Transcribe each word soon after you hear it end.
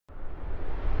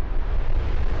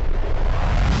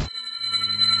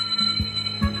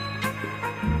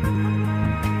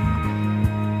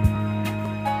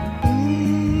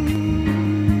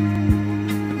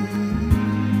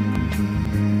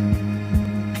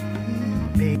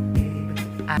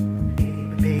Rock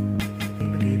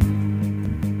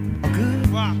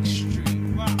Street,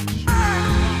 Rock Street.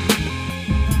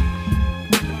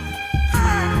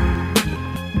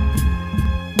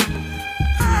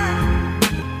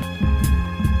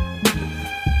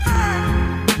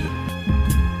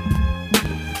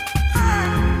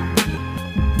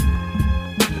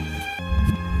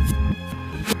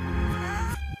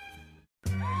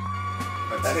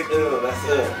 That's ill, that's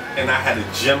ill. And I had a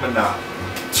Gemini,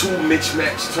 2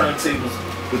 mismatched turntables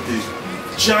with this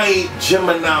giant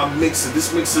Gemini mixer.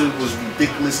 This mixer was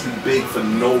ridiculously big for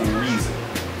no reason.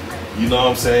 You know what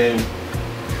I'm saying?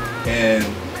 And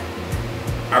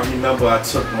I remember I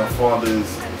took my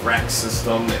father's rack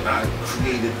system and I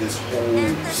created this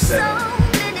whole setup.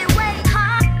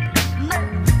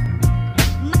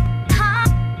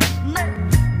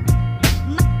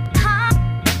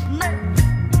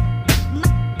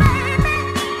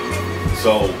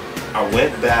 So I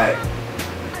went back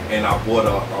and I bought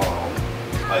a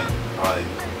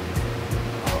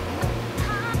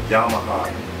Yamaha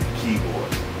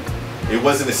keyboard. It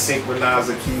wasn't a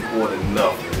synchronizer keyboard or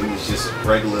nothing. It was just a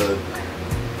regular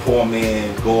poor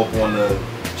man go up on the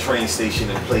train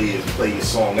station and play your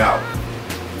song out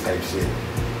type shit.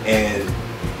 And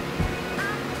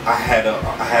I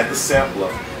had the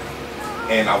sampler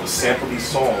and I would sample these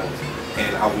songs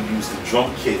and I would use the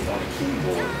drum kit on the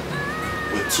keyboard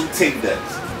with 2 tape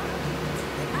decks,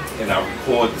 and I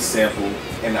record the sample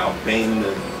and I'll bang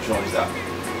the drums out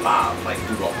live, like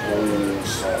through the whole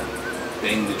song,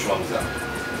 bang the drums out.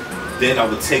 Then I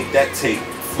would take that tape,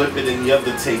 flip it in the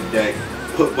other tape deck,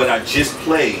 put what I just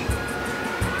played,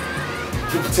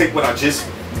 take what I just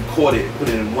recorded, put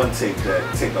it in one tape deck,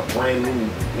 take a brand new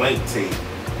blank tape,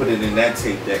 put it in that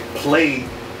tape deck, play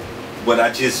what I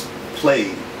just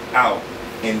played out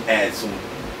and add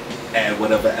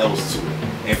whatever else to it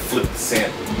and flip the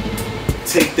sample.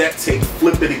 Take that tape,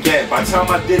 flip it again. By the time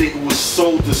I did it, it was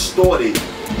so distorted,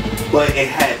 but it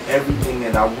had everything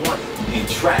that I wanted in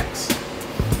tracks.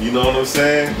 You know what I'm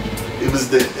saying? It was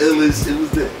the illest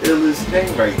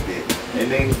thing right there.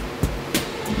 And then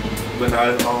when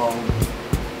I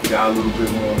got a little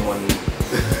bit more money,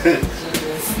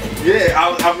 yeah,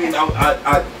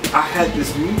 I had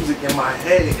this music in my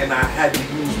head and I had to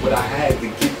use what I had to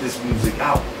get this music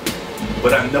out.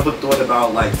 But I never thought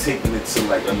about like taking it to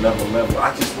like another level.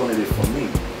 I just wanted it for me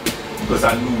because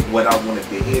I knew what I wanted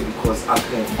to hear because I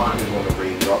couldn't find it on the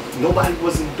radio. Nobody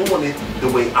wasn't doing it the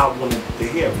way I wanted to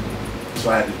hear it. So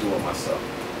I had to do it myself.